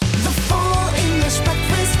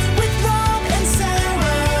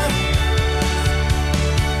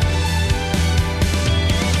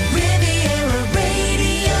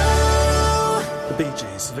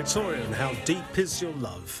Victoria and How Deep Is Your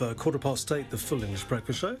Love? 8:15, the Full English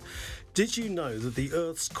Breakfast Show. Did you know that the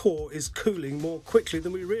Earth's core is cooling more quickly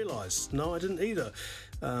than we realise? No, I didn't either.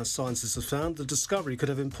 Scientists have found the discovery could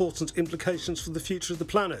have important implications for the future of the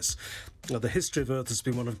planet. Now, the history of Earth has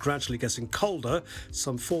been one of gradually getting colder.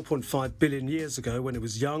 Some 4.5 billion years ago, when it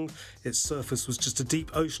was young, its surface was just a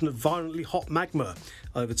deep ocean of violently hot magma.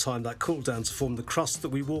 Over time, that cooled down to form the crust that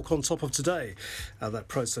we walk on top of today. That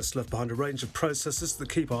process left behind a range of processes that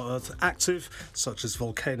keep our Earth active, such as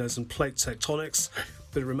volcanoes and plate tectonics.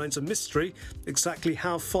 But it remains a mystery exactly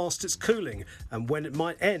how fast it's cooling and when it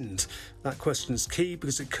might end. That question is key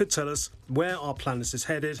because it could tell us where our planet is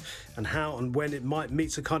headed and how and when it might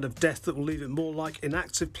meet a kind of death that will leave it more like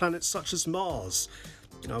inactive planets such as Mars.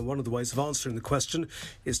 One of the ways of answering the question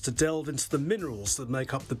is to delve into the minerals that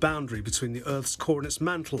make up the boundary between the Earth's core and its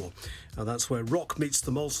mantle. That's where rock meets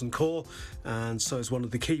the molten core, and so is one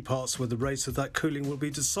of the key parts where the rate of that cooling will be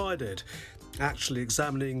decided. Actually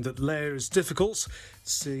examining that layer is difficult,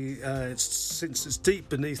 since it's deep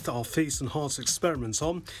beneath our feet and hard to experiment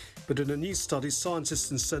on. But in a new study,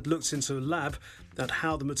 scientists instead looked into a lab at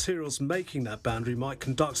how the materials making that boundary might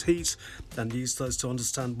conduct heat and use those to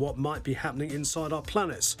understand what might be happening inside our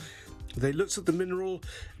planet. They looked at the mineral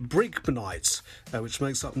brigmanite, which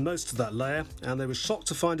makes up most of that layer, and they were shocked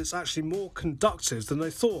to find it's actually more conductive than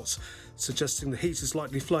they thought, suggesting the heat is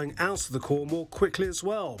likely flowing out of the core more quickly as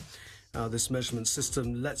well. This measurement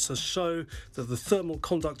system lets us show that the thermal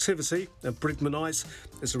conductivity of brigmanite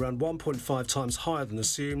is around 1.5 times higher than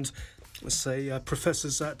assumed, say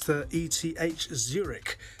professors at ETH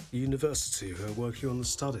Zurich University who are working on the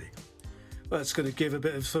study. Well, it's going to give a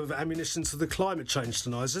bit of sort of ammunition to the climate change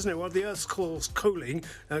deniers, isn't it? Well, the Earth's core's cooling,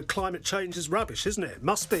 climate change is rubbish, isn't it?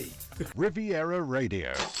 Must be. Riviera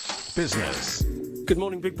Radio. Business. Good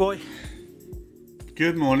morning, big boy.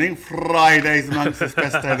 Good morning. Friday's amongst us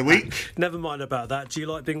best day of the week. Never mind about that. Do you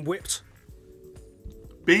like being whipped?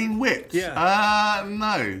 Being whipped? Yeah. No.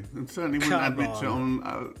 I certainly wouldn't admit it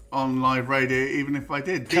on live radio, even if I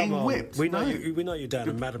did. Being whipped? We know you're down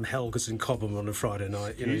at Madam Helga's in Cobham on a Friday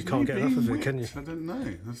night. You can't get enough of it, can you? I don't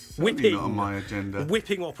know. That's certainly not on my agenda.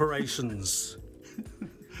 Whipping operations.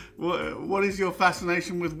 What is your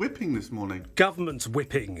fascination with whipping this morning? Government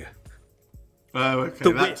whipping. Oh,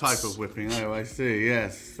 okay, that whips. Type of whipping. Oh, I see.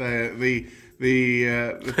 Yes, the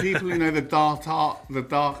people who know the dark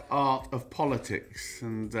art of politics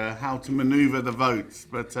and how to manoeuvre the votes.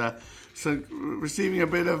 But so receiving a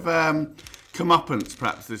bit of comeuppance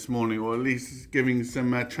perhaps this morning, or at least giving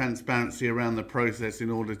some transparency around the process in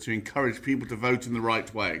order to encourage people to vote in the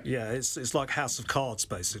right way. Yeah, it's like House of Cards,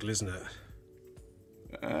 basically, isn't it?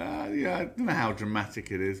 I don't know how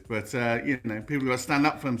dramatic it is, but people got to stand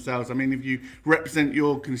up for themselves. I mean, if you represent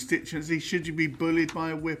your constituency, should you be bullied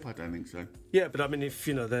by a whip? I don't think so. Yeah, but I mean, if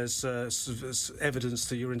there's evidence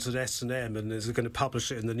that you're into S&M and is going to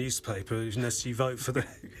publish it in the newspaper unless you vote for the.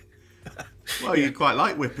 Well, you'd quite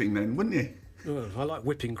like whipping then, wouldn't you? Well, I like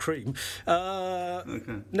whipping cream.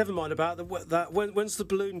 Okay. Never mind about that. When's the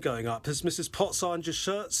balloon going up? Has Mrs. Potts ironed your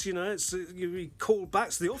shirts? You'll be called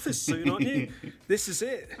back to the office soon, aren't you? This is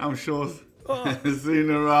it. I'm sure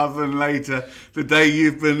sooner rather than later, the day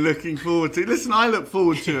you've been looking forward to. Listen, I look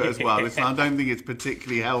forward to it as well. Listen, I don't think it's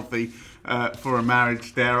particularly healthy for a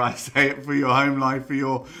marriage, dare I say it, for your home life, for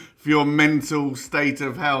your mental state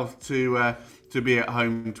of health to be at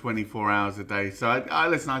home 24 hours a day. So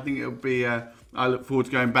I think it'll be. I look forward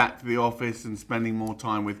to going back to the office and spending more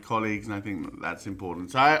time with colleagues, and I think that's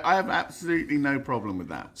important. So I have absolutely no problem with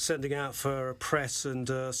that. Sending out for press and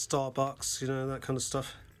Starbucks, that kind of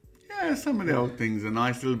stuff. Yeah, some of the old things are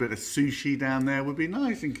nice. A little bit of sushi down there would be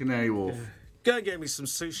nice in Canary Wharf. Yeah. Go and get me some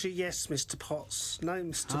sushi. Yes, Mr. Potts. No,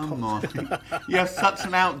 Mr. Potts. You have such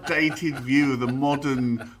an outdated view of the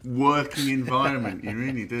modern working environment. You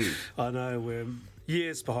really do. I know. We're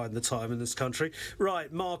years behind the time in this country.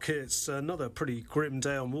 Right, markets. Another pretty grim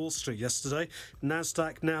day on Wall Street yesterday.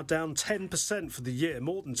 Nasdaq now down 10% for the year,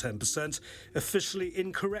 more than 10%. Officially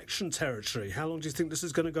in correction territory. How long do you think this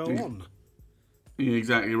is going to go on? You're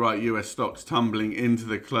exactly right. US stocks tumbling into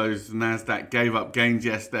the close. The Nasdaq gave up gains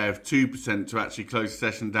yesterday of 2% to actually close the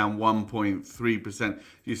session down 1.3%.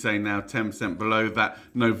 You say now 10% below that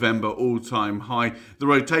November all-time high. The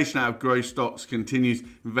rotation out of growth stocks continues.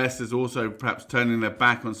 Investors also perhaps turning their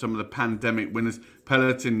back on some of the pandemic winners.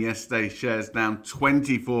 Peloton yesterday shares down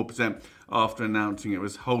 24% after announcing it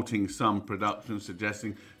was halting some production,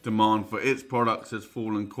 suggesting demand for its products has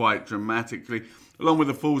fallen quite dramatically. Along with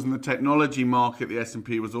the falls in the technology market, the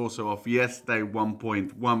S&P was also off yesterday,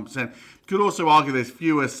 1.1%. Could also argue there's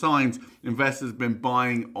fewer signs investors have been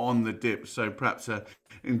buying on the dip, so perhaps a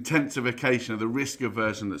intensification of the risk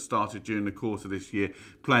aversion that started during the course of this year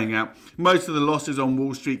playing out. Most of the losses on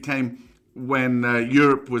Wall Street came when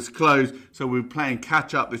Europe was closed, so we were playing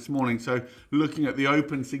catch up this morning. So looking at the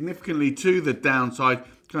open significantly to the downside,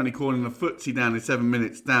 currently calling the FTSE down in 7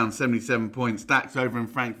 minutes, down 77 points. DAX over in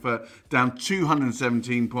Frankfurt down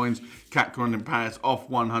 217 points. CAC 40 in Paris off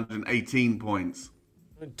 118 points.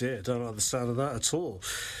 Oh dear, don't like the sound of that at all.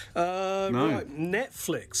 No. Right,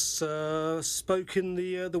 Netflix spoke in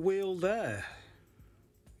the wheel there.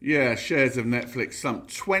 Yeah, shares of Netflix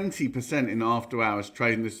slumped 20% in after-hours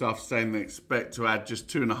trading this afternoon. They expect to add just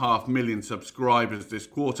 2.5 million subscribers this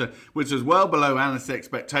quarter, which is well below analyst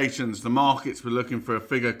expectations. The markets were looking for a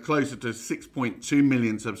figure closer to 6.2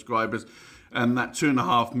 million subscribers, and that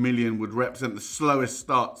 2.5 million would represent the slowest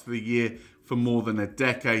start to the year for more than a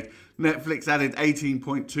decade. Netflix added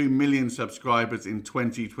 18.2 million subscribers in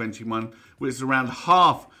 2021, which is around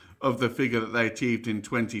half of the figure that they achieved in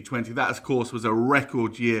 2020. That, of course, was a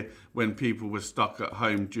record year when people were stuck at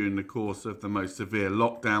home during the course of the most severe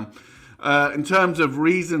lockdown. In terms of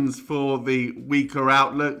reasons for the weaker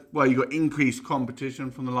outlook, well, you've got increased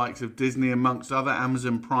competition from the likes of Disney, amongst other,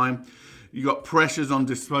 Amazon Prime. You've got pressures on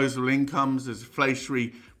disposable incomes as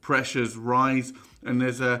inflationary pressures rise, and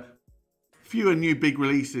there's fewer new big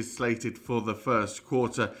releases slated for the first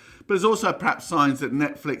quarter. But there's also perhaps signs that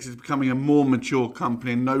Netflix is becoming a more mature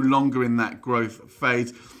company and no longer in that growth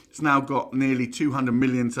phase. It's now got nearly 200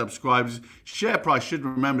 million subscribers. Share price, should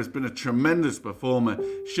remember, has been a tremendous performer.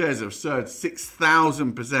 Shares have surged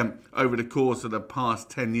 6,000% over the course of the past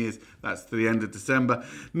 10 years. That's to the end of December.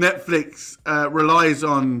 Netflix relies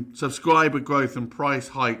on subscriber growth and price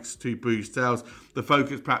hikes to boost sales. The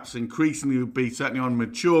focus perhaps increasingly would be certainly on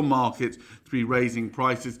mature markets to be raising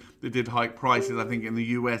prices. They did hike prices, I think, in the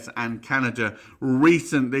US and Canada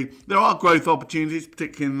recently. There are growth opportunities,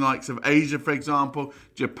 particularly in the likes of Asia, for example.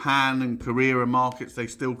 Japan and Korea are markets they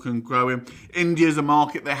still can grow in. India's a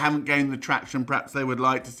market they haven't gained the traction perhaps they would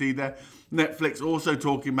like to see there. Netflix also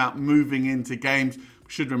talking about moving into games.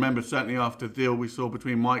 Should remember, certainly after the deal we saw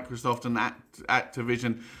between Microsoft and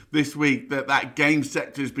Activision this week, that game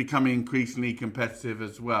sector is becoming increasingly competitive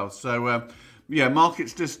as well. So,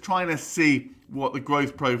 markets just trying to see what the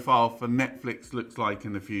growth profile for Netflix looks like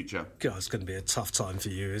in the future. God, it's going to be a tough time for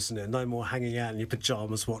you, isn't it? No more hanging out in your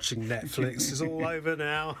pyjamas watching Netflix. It's all over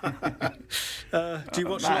now. Do you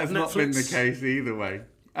watch a lot of Netflix? That has not been the case either way.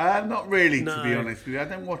 Not really, to be honest with you. I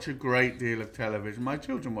don't watch a great deal of television. My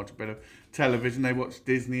children watch a bit of television. They watch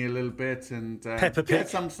Disney a little bit and Peppa Pig.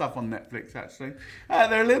 Some stuff on Netflix, actually.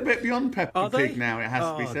 They're a little bit beyond Peppa Pig now, it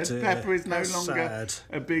has to be said. Dear. Peppa is no longer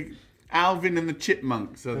a big... Alvin and the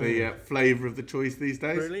Chipmunks are the flavour of the choice these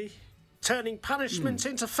days. Really? Turning punishment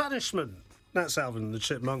into punishment. That's Alvin and the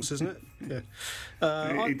Chipmunks, isn't it?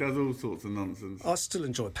 Yeah. He does all sorts of nonsense. I still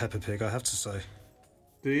enjoy Peppa Pig, I have to say.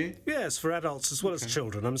 Do you? Yes, for adults as well as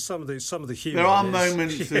children. I mean, some of the humour. There are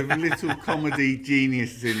moments of little comedy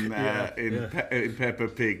genius in Peppa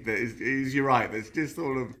Pig. That is, you're right. There's just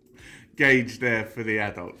sort of gauge there for the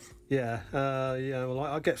adults. Yeah. Well,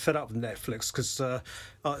 I get fed up with Netflix because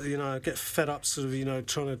I get fed up sort of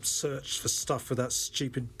trying to search for stuff with that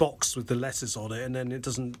stupid box with the letters on it, and then it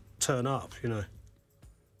doesn't turn up.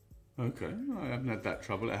 Okay, I haven't had that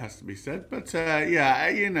trouble, it has to be said. But,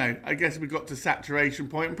 I guess we got to saturation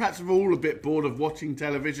point, and perhaps we're all a bit bored of watching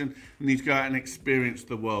television and need to go out and experience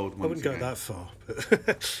the world once again. I wouldn't go that far.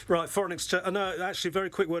 But right, foreign exchange. No, actually, very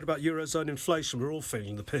quick word about Eurozone inflation. We're all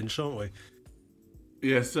feeling the pinch, aren't we?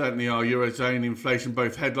 Yes, certainly our Eurozone inflation,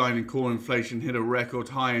 both headline and core inflation, hit a record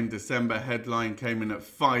high in December. Headline came in at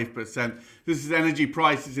 5%. This is energy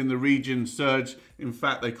prices in the region surged. In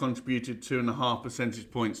fact, they contributed 2.5 percentage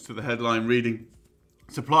points to the headline reading.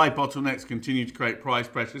 Supply bottlenecks continue to create price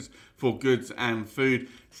pressures for goods and food.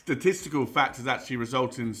 Statistical factors actually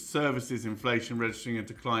result in services inflation registering a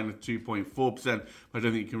decline of 2.4%. I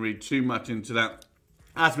don't think you can read too much into that.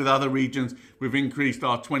 As with other regions, we've increased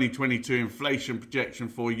our 2022 inflation projection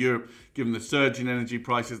for Europe, given the surge in energy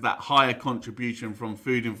prices, that higher contribution from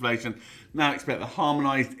food inflation. Now expect the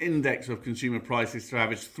harmonised index of consumer prices to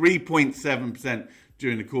average 3.7%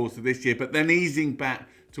 during the course of this year, but then easing back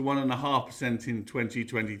to 1.5% in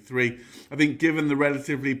 2023. I think given the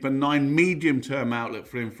relatively benign medium-term outlook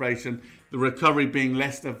for inflation, the recovery being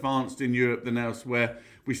less advanced in Europe than elsewhere,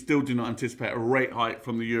 we still do not anticipate a rate hike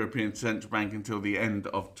from the European Central Bank until the end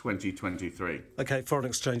of 2023. OK, foreign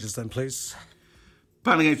exchanges then, please.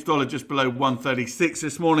 Pound against dollar just below 136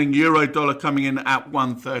 this morning. Euro dollar coming in at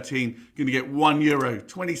 113. Going to get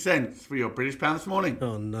 €1.20 for your British pound this morning.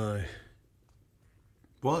 Oh, no.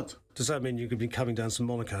 What? Does that mean you could be coming down to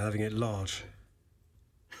Monaco having it large?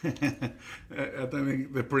 I don't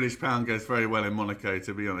think the British pound goes very well in Monaco,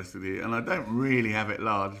 to be honest with you. And I don't really have it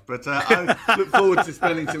large. But I look forward to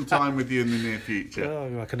spending some time with you in the near future.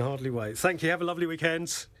 Oh, I can hardly wait. Thank you. Have a lovely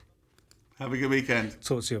weekend. Have a good weekend.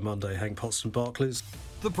 Talk to you on Monday. Hank Potts from Barclays.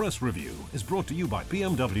 The Press Review is brought to you by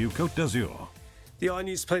BMW Côte d'Azur. The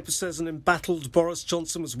i-newspaper says an embattled Boris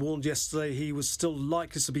Johnson was warned yesterday he was still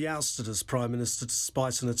likely to be ousted as Prime Minister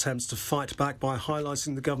despite an attempt to fight back by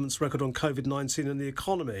highlighting the government's record on COVID-19 and the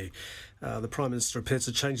economy. The Prime Minister appeared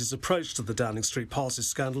to change his approach to the Downing Street Party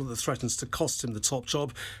scandal that threatens to cost him the top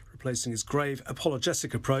job, replacing his grave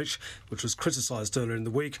apologetic approach, which was criticised earlier in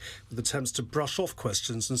the week, with attempts to brush off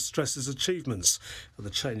questions and stress his achievements.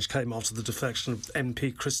 The change came after the defection of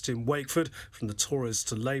MP Christian Wakeford from the Tories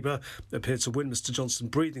to Labour appeared to win Mr Johnson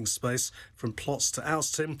breathing space from plots to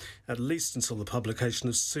oust him, at least until the publication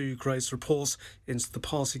of Sue Gray's report into the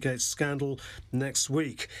Partygate scandal next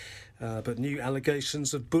week. But new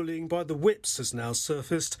allegations of bullying by the Whips has now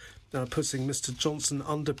surfaced, putting Mr Johnson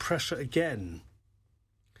under pressure again.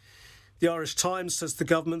 The Irish Times says the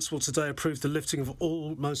government will today approve the lifting of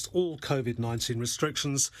almost all COVID-19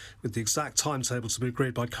 restrictions, with the exact timetable to be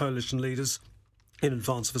agreed by coalition leaders in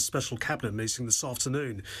advance of a special cabinet meeting this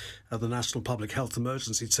afternoon. The National Public Health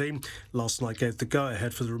Emergency Team last night gave the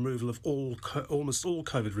go-ahead for the removal of almost all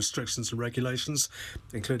COVID restrictions and regulations,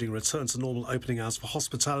 including return to normal opening hours for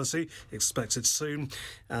hospitality, expected soon,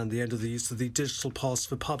 and the end of the use of the digital pass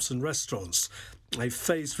for pubs and restaurants. A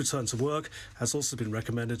phased return to work has also been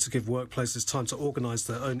recommended to give workplaces time to organise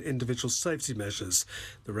their own individual safety measures.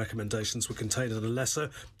 The recommendations were contained in a letter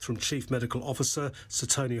from Chief Medical Officer Sir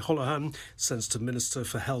Tony Holohan, sent to Minister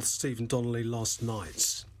for Health Stephen Donnelly last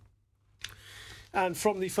night. And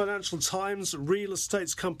from the Financial Times, real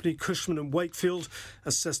estate company Cushman & Wakefield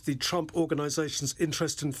assessed the Trump Organization's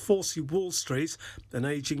interest in 40 Wall Street, an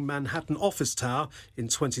ageing Manhattan office tower, in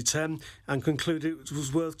 2010 and concluded it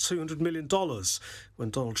was worth $200 million. When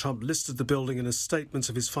Donald Trump listed the building in a statement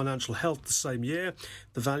of his financial health the same year,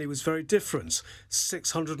 the value was very different,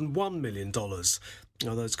 $601 million.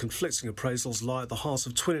 Now, those conflicting appraisals lie at the heart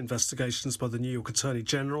of twin investigations by the New York Attorney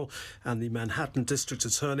General and the Manhattan District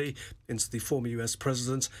Attorney into the former US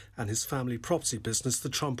President and his family property business, the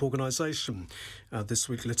Trump Organization. This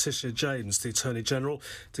week, Letitia James, the Attorney General,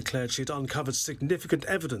 declared she had uncovered significant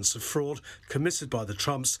evidence of fraud committed by the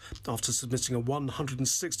Trumps after submitting a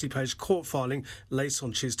 160-page court filing late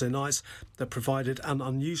on Tuesday night that provided an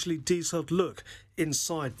unusually detailed look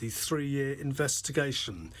inside the 3-year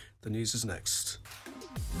investigation. The news is next.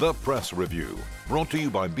 The Press Review, brought to you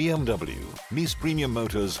by BMW, Nice Premium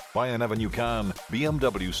Motors, Bayern Avenue Cannes,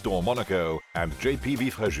 BMW Store Monaco, and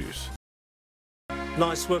JPV Fréjus.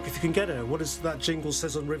 Nice work if you can get it. What is that jingle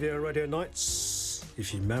says on Riviera Radio Nights?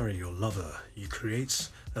 If you marry your lover, you create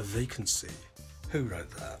a vacancy. Who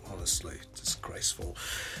wrote that? Honestly, disgraceful.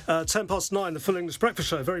 9:10, the Full English Breakfast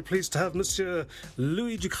Show. Very pleased to have Monsieur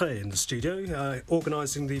Louis Ducret in the studio,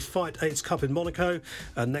 organising the Fight AIDS Cup in Monaco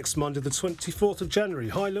next Monday, the 24th of January.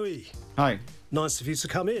 Hi, Louis. Hi. Nice of you to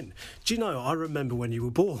come in. Do you know, I remember when you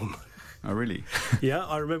were born. Oh, really? Yeah,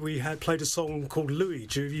 I remember you had played a song called Louis.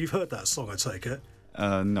 You've heard that song, I take it?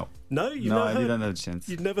 No. No? I didn't have a chance.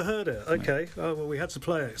 You'd never heard it? Okay. No. Oh, well, we had to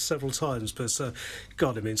play it several times, but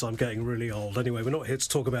God, it means I'm getting really old. Anyway, we're not here to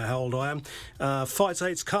talk about how old I am. Fight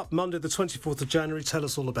AIDS Cup, Monday the 24th of January. Tell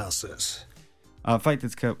us all about it. Fight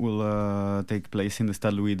AIDS Cup will take place in the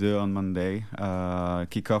Stade Louis II on Monday.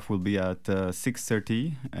 Kickoff will be at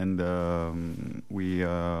 6:30, and we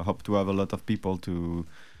hope to have a lot of people to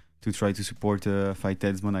try to support Fight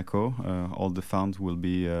AIDS Monaco. All the funds will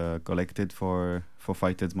be collected for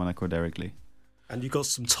Fight AIDS Monaco directly. And you got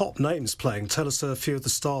some top names playing. Tell us a few of the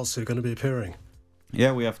stars who are going to be appearing.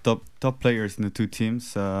 Yeah, we have top players in the two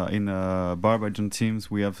teams. In Barbadian teams,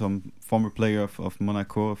 we have some former player of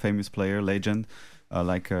Monaco, a famous player, legend,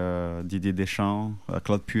 like Didier Deschamps,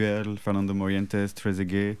 Claude Puel, Fernando Morientes,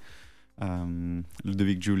 Trezeguet,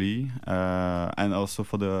 Ludovic Giuli, and also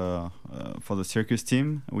for the circus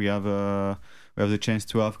team, we have the chance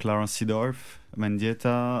to have Clarence Seedorf,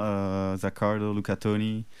 Mendieta, Zaccardo, Luca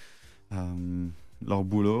Toni, Laure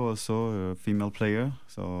Boulot, also a female player.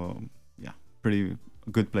 So yeah, pretty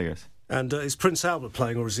good players. And is Prince Albert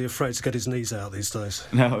playing, or is he afraid to get his knees out these days?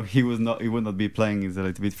 No, he would not be playing. It's a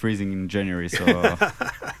little bit freezing in January, so.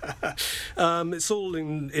 It's all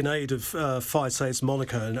in aid of Fight AIDS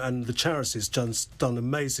Monaco, and the charity's done an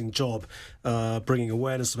amazing job bringing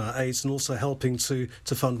awareness about AIDS and also helping to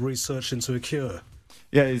fund research into a cure.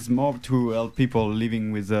 Yeah, it's more to help people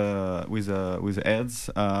living with AIDS,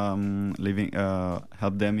 help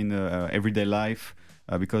them in everyday life.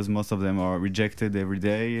 Because most of them are rejected every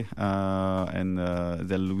day and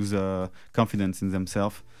they lose confidence in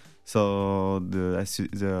themselves. So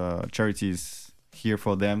the charity is here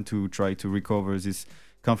for them to try to recover this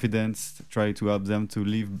confidence, try to help them to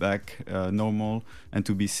live back normal and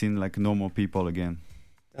to be seen like normal people again.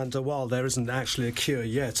 And while there isn't actually a cure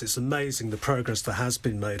yet, it's amazing the progress that has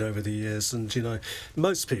been made over the years. And,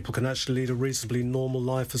 most people can actually lead a reasonably normal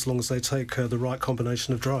life as long as they take the right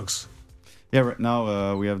combination of drugs. Yeah, right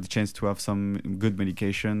now we have the chance to have some good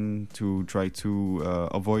medication to try to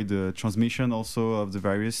avoid the transmission also of the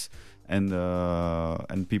virus,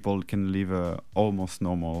 and people can live almost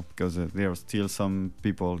normal, because there are still some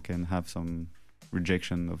people can have some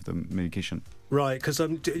rejection of the medication. Right, because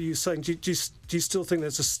you're saying, do you still think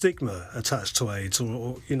there's a stigma attached to AIDS,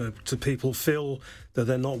 or do people feel that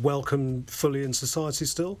they're not welcome fully in society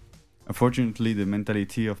still? Unfortunately, the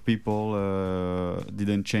mentality of people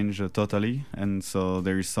didn't change totally, and so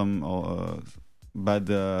there is some bad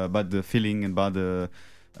feeling and bad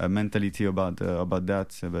mentality about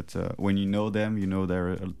that. But when you know them, you know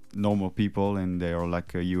they're normal people and they are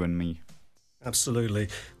like you and me. Absolutely.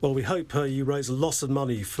 Well, we hope you raise a lot of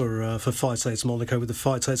money for Fight AIDS Monaco with the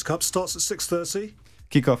Fight AIDS Cup. Starts at 6:30.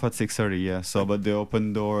 Kick-off at 6:30, yeah. So, but the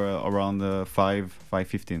open door around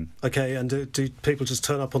 5:15. Okay, and do people just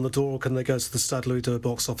turn up on the door, or can they go to the Stade Louis II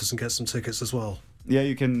box office and get some tickets as well? Yeah,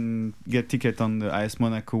 you can get ticket on the AS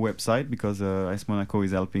Monaco website, because AS Monaco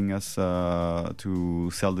is helping us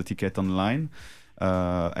to sell the ticket online.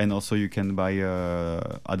 And also you can buy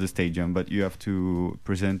at the stadium, but you have to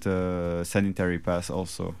present a sanitary pass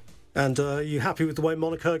also. And are you happy with the way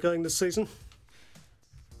Monaco are going this season?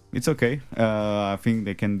 It's okay. I think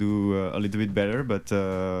they can do a little bit better, but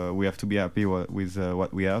we have to be happy with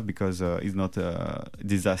what we have, because it's not a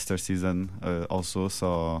disaster season also,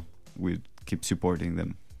 so we keep supporting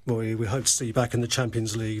them. Well, we hope to see you back in the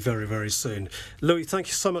Champions League very, very soon. Louis, thank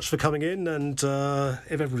you so much for coming in, and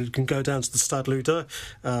if everybody can go down to the Stade Louis II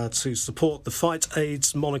to support the Fight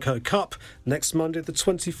AIDS Monaco Cup next Monday, the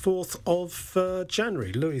 24th of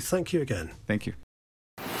January. Louis, thank you again. Thank you.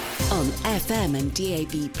 On FM and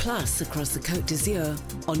DAB+ across the Côte d'Azur,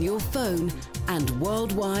 on your phone and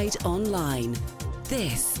worldwide online.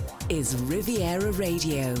 This is Riviera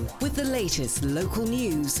Radio, with the latest local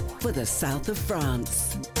news for the south of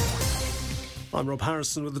France. I'm Rob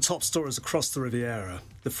Harrison with the top stories across the Riviera.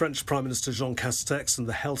 The French Prime Minister Jean Castex and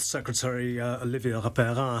the Health Secretary Olivier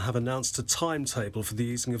Perrin have announced a timetable for the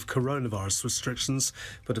easing of coronavirus restrictions,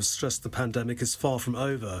 but have stressed the pandemic is far from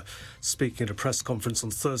over. Speaking at a press conference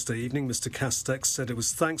on Thursday evening, Mr Castex said it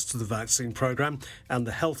was thanks to the vaccine programme and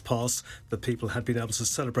the health pass that people had been able to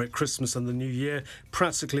celebrate Christmas and the New Year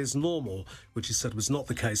practically as normal, which he said was not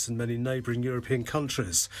the case in many neighbouring European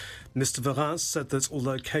countries. Mr Perrin said that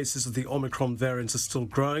although cases of the Omicron variant are still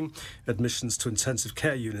growing, admissions to intensive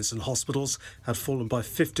care units and hospitals had fallen by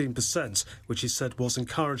 15%, which he said was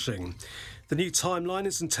encouraging. The new timeline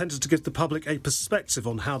is intended to give the public a perspective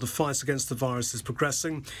on how the fight against the virus is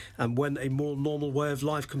progressing and when a more normal way of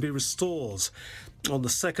life can be restored. On the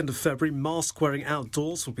 2nd of February, mask-wearing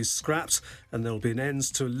outdoors will be scrapped and there will be an end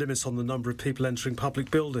to a limit on the number of people entering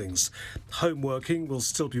public buildings. Home working will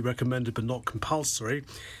still be recommended but not compulsory.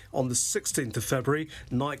 On the 16th of February,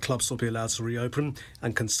 nightclubs will be allowed to reopen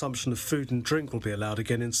and consumption of food and drink will be allowed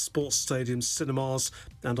again in sports stadiums, cinemas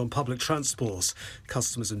and on public transport.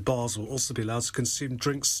 Customers in bars will also be allowed to consume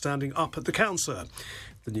drinks standing up at the counter.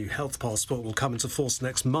 The new health passport will come into force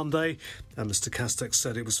next Monday, and Mr Castex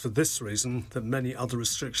said it was for this reason that many other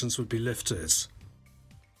restrictions would be lifted.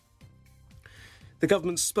 The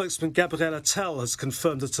government spokesman Gabriel Attal has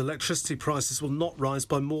confirmed that electricity prices will not rise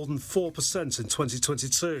by more than 4% in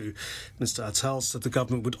 2022. Mr Attal said the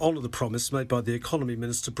government would honour the promise made by the Economy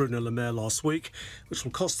Minister Bruno Le Maire last week, which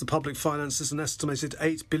will cost the public finances an estimated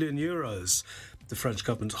 €8 billion. The French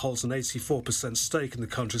government holds an 84% stake in the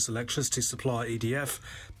country's electricity supplier EDF,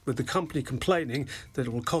 with the company complaining that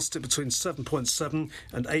it will cost it between 7.7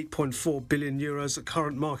 and 8.4 billion euros at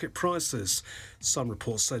current market prices. Some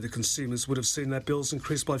reports say the consumers would have seen their bills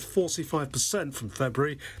increase by 45% from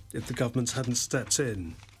February if the government hadn't stepped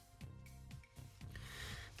in.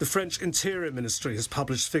 The French Interior Ministry has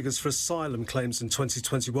published figures for asylum claims in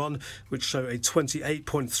 2021, which show a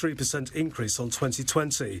 28.3% increase on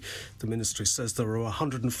 2020. The ministry says there were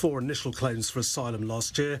 104 initial claims for asylum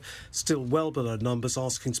last year, still well below numbers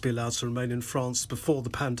asking to be allowed to remain in France before the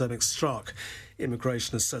pandemic struck.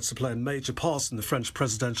 Immigration is set to play a major part in the French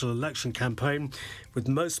presidential election campaign, with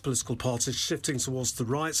most political parties shifting towards the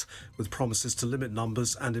right, with promises to limit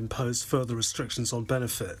numbers and impose further restrictions on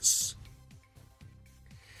benefits.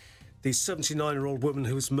 The 79-year-old woman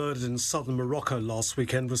who was murdered in southern Morocco last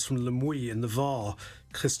weekend was from Le Mouilly in the Var.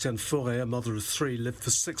 Christiane Fauré, a mother of 3, lived for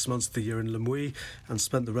 6 months of the year in Le Mouilly and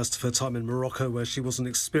spent the rest of her time in Morocco, where she was an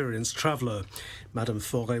experienced traveller. Madame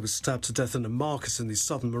Fauré was stabbed to death in a market in the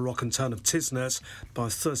southern Moroccan town of Tisnet by a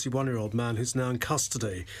 31-year-old man who's now in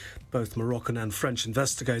custody. Both Moroccan and French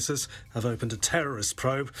investigators have opened a terrorist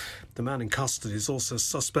probe. The man in custody is also a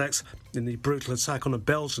suspect in the brutal attack on a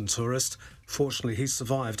Belgian tourist. Fortunately, he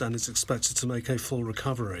survived and is expected to make a full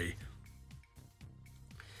recovery.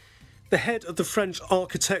 The head of the French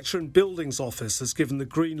Architecture and Buildings Office has given the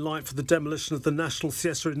green light for the demolition of the National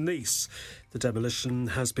Theatre in Nice. The demolition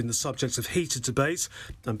has been the subject of heated debate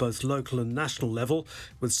on both local and national level,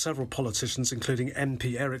 with several politicians, including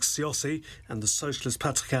MP Eric Ciotti and the socialist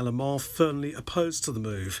Patrick Allemant, firmly opposed to the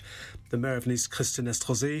move. The mayor of Nice, Christian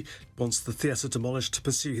Estrosi, wants the theatre demolished to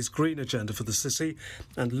pursue his green agenda for the city,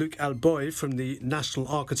 and Luc Alboy from the National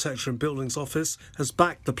Architecture and Buildings Office has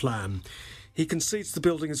backed the plan. He concedes the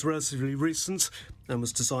building is relatively recent and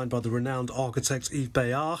was designed by the renowned architect Yves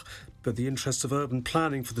Bayard, but the interests of urban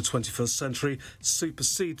planning for the 21st century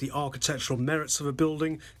supersede the architectural merits of a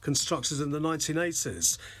building constructed in the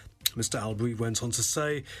 1980s. Mr Alboy went on to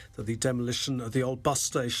say that the demolition of the old bus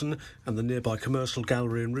station and the nearby commercial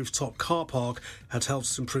gallery and rooftop car park had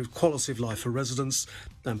helped to improve quality of life for residents,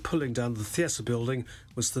 and pulling down the theatre building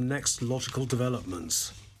was the next logical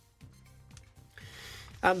development.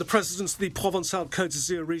 And the President of the Provence-Alpes-Côte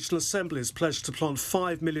d'Azur Regional Assembly has pledged to plant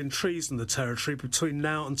 5 million trees in the territory between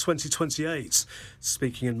now and 2028.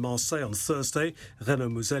 Speaking in Marseille on Thursday, Renaud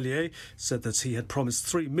Muselier said that he had promised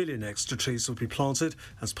 3 million extra trees would be planted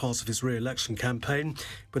as part of his re-election campaign,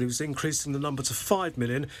 but he was increasing the number to 5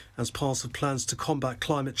 million as part of plans to combat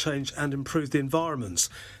climate change and improve the environment.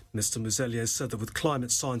 Mr Muselier said that with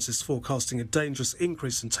climate scientists forecasting a dangerous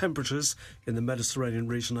increase in temperatures in the Mediterranean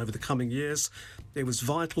region over the coming years, it was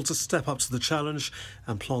vital to step up to the challenge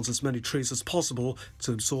and plant as many trees as possible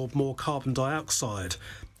to absorb more carbon dioxide.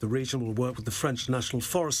 The region will work with the French National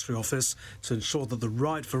Forestry Office to ensure that the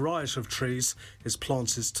right variety of trees is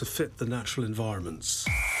planted to fit the natural environments.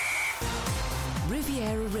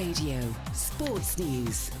 Riviera Radio, Sports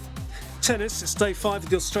News. Tennis, it's day 5 of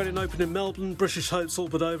the Australian Open in Melbourne. British hopes all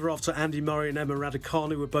but over after Andy Murray and Emma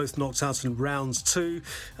Raducanu were both knocked out in round 2.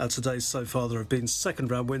 Today so far there have been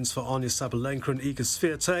second round wins for Anya Sabalenka and Iga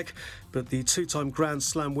Swiatek, but the two-time Grand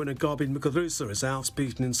Slam winner Garbine Muguruza is out,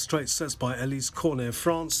 beaten in straight sets by Elise Cornet of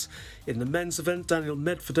France. In the men's event, Daniel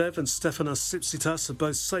Medvedev and Stefanos Tsitsipas are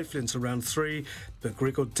both safely into round 3, but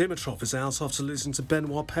Grigor Dimitrov is out after losing to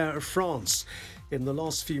Benoit Paire of France. In the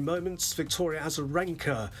last few moments, Victoria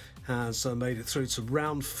Azarenka has made it through to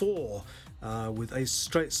round 4 with a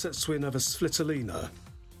straight sets win over Svitolina.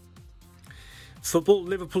 Football,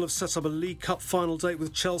 Liverpool have set up a League Cup final date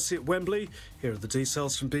with Chelsea at Wembley. Here are the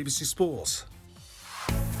details from BBC Sport.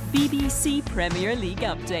 BBC Premier League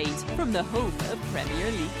update from the home of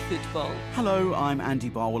Premier League football. Hello, I'm Andy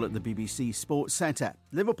Barwell at the BBC Sports Centre.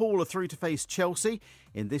 Liverpool are through to face Chelsea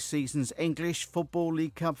in this season's English Football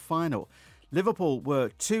League Cup final. Liverpool were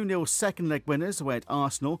 2-0 second leg winners away at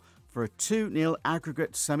Arsenal for a 2-0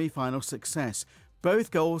 aggregate semi-final success.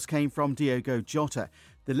 Both goals came from Diogo Jota.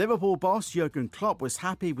 The Liverpool boss, Jurgen Klopp, was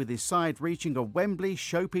happy with his side reaching a Wembley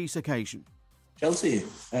showpiece occasion. Chelsea,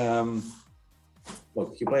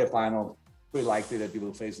 look, you play a final, pretty likely that you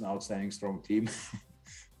will face an outstanding, strong team.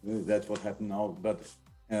 That's what happened now. But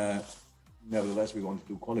nevertheless, we wanted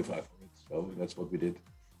to qualify for it. So that's what we did.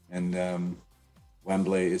 And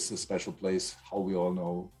Wembley is a special place, how we all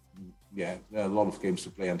know. Yeah, there are a lot of games to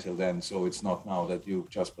play until then. So it's not now that you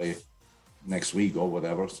just play next week or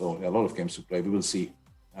whatever. So there are a lot of games to play. We will see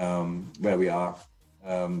where we are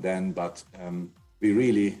then. But we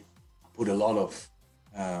really put a lot of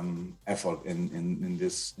effort in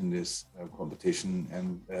this competition,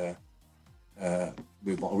 and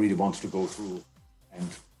we really want to go through. And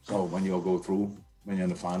so when you go through, when you're in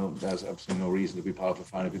the final, there's absolutely no reason to be part of the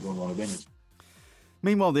final if you don't want to win it.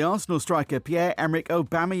 Meanwhile, the Arsenal striker Pierre-Emerick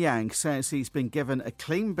Aubameyang says he's been given a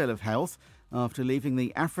clean bill of health after leaving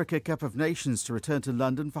the Africa Cup of Nations to return to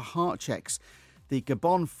London for heart checks. The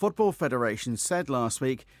Gabon Football Federation said last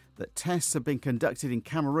week that tests have been conducted in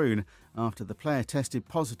Cameroon after the player tested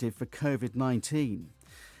positive for COVID-19.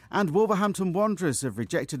 And Wolverhampton Wanderers have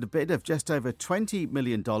rejected a bid of just over $20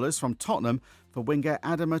 million from Tottenham for winger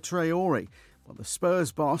Adama Traore. Well, the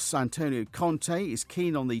Spurs boss, Antonio Conte, is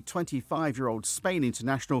keen on the 25-year-old Spain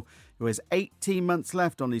international who has 18 months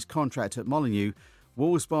left on his contract at Molineux.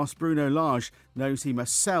 Wolves boss Bruno Lage knows he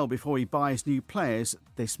must sell before he buys new players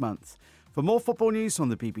this month. For more football news on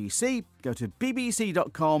the BBC, go to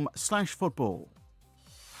bbc.com/football.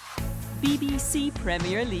 BBC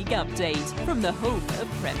Premier League update from the home of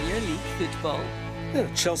Premier League football. Yeah,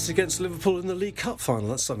 Chelsea against Liverpool in the League Cup final.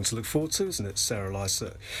 That's something to look forward to, isn't it, Sarah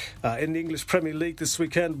Lysa? In the English Premier League this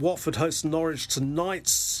weekend, Watford host Norwich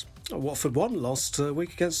tonight. Watford won last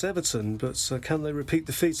week against Everton, but can they repeat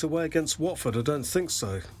the feat away against Watford? I don't think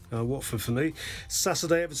so. Watford for me.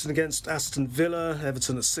 Saturday, Everton against Aston Villa.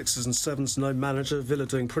 Everton at 6s and 7s, no manager. Villa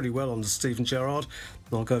doing pretty well under Steven Gerrard.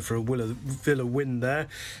 I'll go for a Villa win there.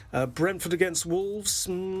 Brentford against Wolves.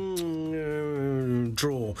 Draw.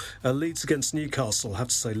 Leeds against Newcastle. I have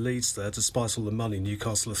to say Leeds there, despite all the money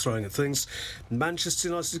Newcastle are throwing at things. Manchester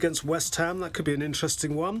United against West Ham. That could be an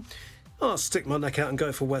interesting one. I'll stick my neck out and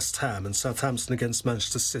go for West Ham. And Southampton against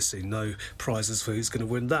Manchester City. No prizes for who's going to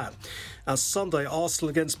win that. Sunday,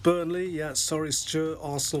 Arsenal against Burnley. Yeah, sorry, Stuart.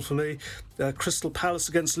 Arsenal for me. Crystal Palace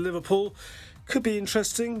against Liverpool. Could be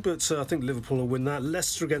interesting, but I think Liverpool will win that.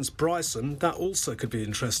 Leicester against Brighton. That also could be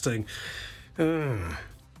interesting.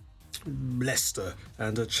 Leicester.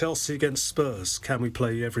 And Chelsea against Spurs. Can we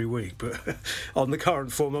play every week? But on the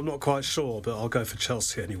current form, I'm not quite sure, but I'll go for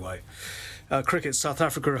Chelsea anyway. Cricket, South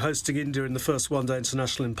Africa are hosting India in the first one-day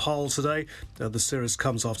international in Pal today. The series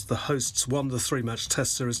comes after the hosts won the three-match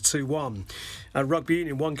test series 2-1. Rugby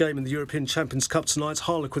union, one game in the European Champions Cup tonight.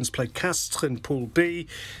 Harlequins play Castres in Pool B.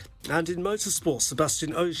 And in motorsport,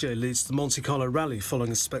 Sébastien Ogier leads the Monte Carlo Rally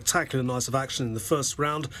following a spectacular night of action in the first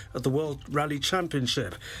round at the World Rally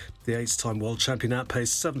Championship. The 8-time world champion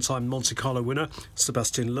outpaced 7-time Monte Carlo winner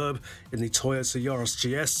Sébastien Loeb in the Toyota Yaris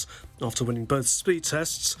GS after winning both speed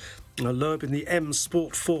tests. Loeb in the M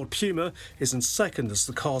Sport Ford Puma is in second as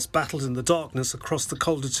the cars battled in the darkness across the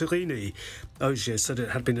Col de Turini. Ogier said it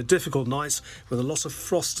had been a difficult night with a lot of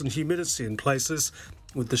frost and humidity in places,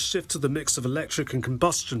 with the shift to the mix of electric and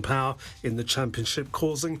combustion power in the championship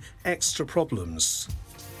causing extra problems.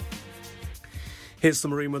 Here's the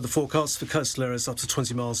marine weather forecast for coastal areas up to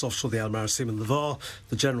 20 miles offshore the Almarissim and the Var.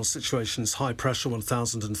 The general situation is high pressure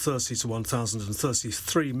 1,030 to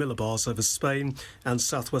 1,033 millibars over Spain and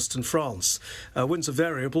southwestern France. Winds are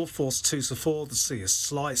variable, force 2 to 4. The sea is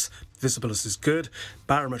slight. Visibility is good.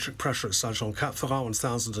 Barometric pressure at Saint-Jean-Cap-Ferrat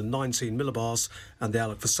 1,019 millibars. And the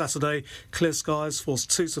outlook for Saturday, clear skies, force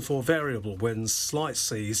 2 to 4 variable winds, slight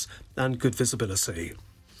seas and good visibility.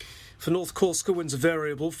 For North Corsica, winds are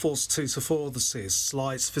variable, force 2 to 4, the sea is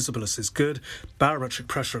slight, visibility is good. Barometric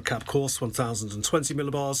pressure at Cap Corse 1,020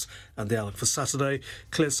 millibars. And the outlook for Saturday,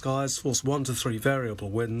 clear skies, force 1 to 3 variable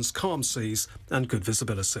winds, calm seas and good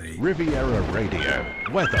visibility. Riviera Radio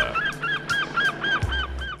weather.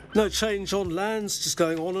 No change on lands, just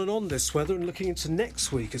going on and on this weather, and looking into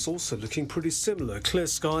next week, it's also looking pretty similar. Clear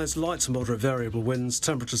skies, light to moderate variable winds,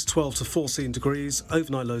 temperatures 12 to 14 degrees,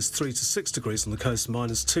 overnight lows 3 to 6 degrees on the coast,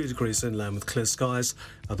 minus 2 degrees inland with clear skies.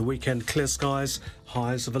 The weekend, clear skies,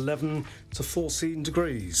 highs of 11 to 14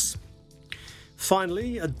 degrees.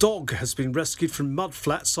 Finally, a dog has been rescued from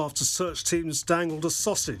mudflats after search teams dangled a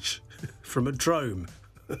sausage from a drone.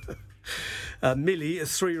 Millie, a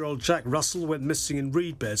 3-year-old Jack Russell, went missing in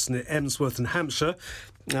reed beds near Emsworth in Hampshire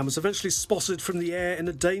and was eventually spotted from the air in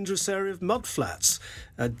a dangerous area of mudflats.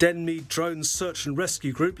 Denmead Drone Search and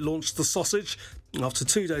Rescue Group launched the sausage after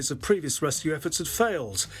 2 days of previous rescue efforts had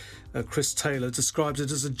failed. Chris Taylor described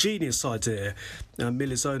it as a genius idea.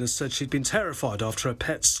 Millie's owner said she'd been terrified after her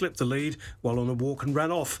pet slipped the lead while on a walk and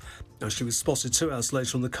ran off. She was spotted 2 hours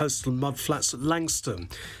later on the coastal mudflats at Langston.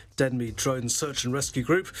 Denmead Drone Search and Rescue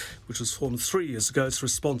Group, which was formed 3 years ago to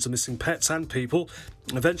respond to missing pets and people,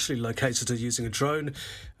 eventually located her using a drone.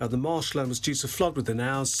 The marshland was due to flood within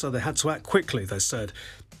hours, so they had to act quickly, they said.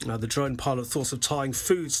 The drone pilot thought of tying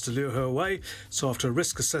foods to lure her away, so after a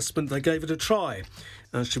risk assessment they gave it a try.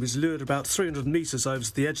 She was lured about 300 metres over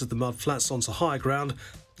to the edge of the mudflats onto high ground,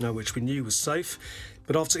 which we knew was safe.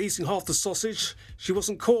 But after eating half the sausage, she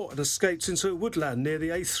wasn't caught and escaped into a woodland near the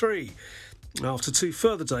A3. After 2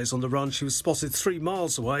 further days on the run, she was spotted 3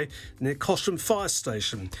 miles away near Cosham Fire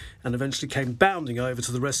Station and eventually came bounding over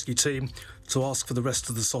to the rescue team to ask for the rest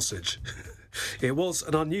of the sausage. It was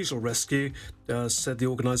an unusual rescue, said the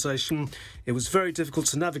organisation. It was very difficult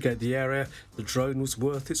to navigate the area. The drone was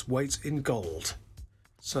worth its weight in gold.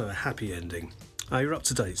 So a happy ending. You're up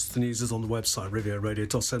to date. The news is on the website,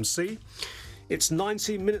 rivieradio.mc. It's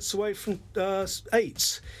 19 minutes away from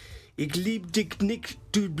 8. Ich lieb dich nicht,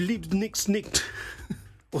 du liebst nix nicht.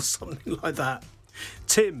 Or something like that.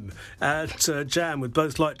 Tim and Jam would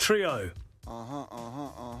both like Trio.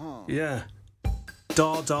 Yeah.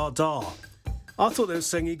 Da, da, da. I thought they were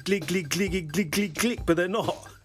saying glig, glig, glig, glig, glig, glig, but they're not.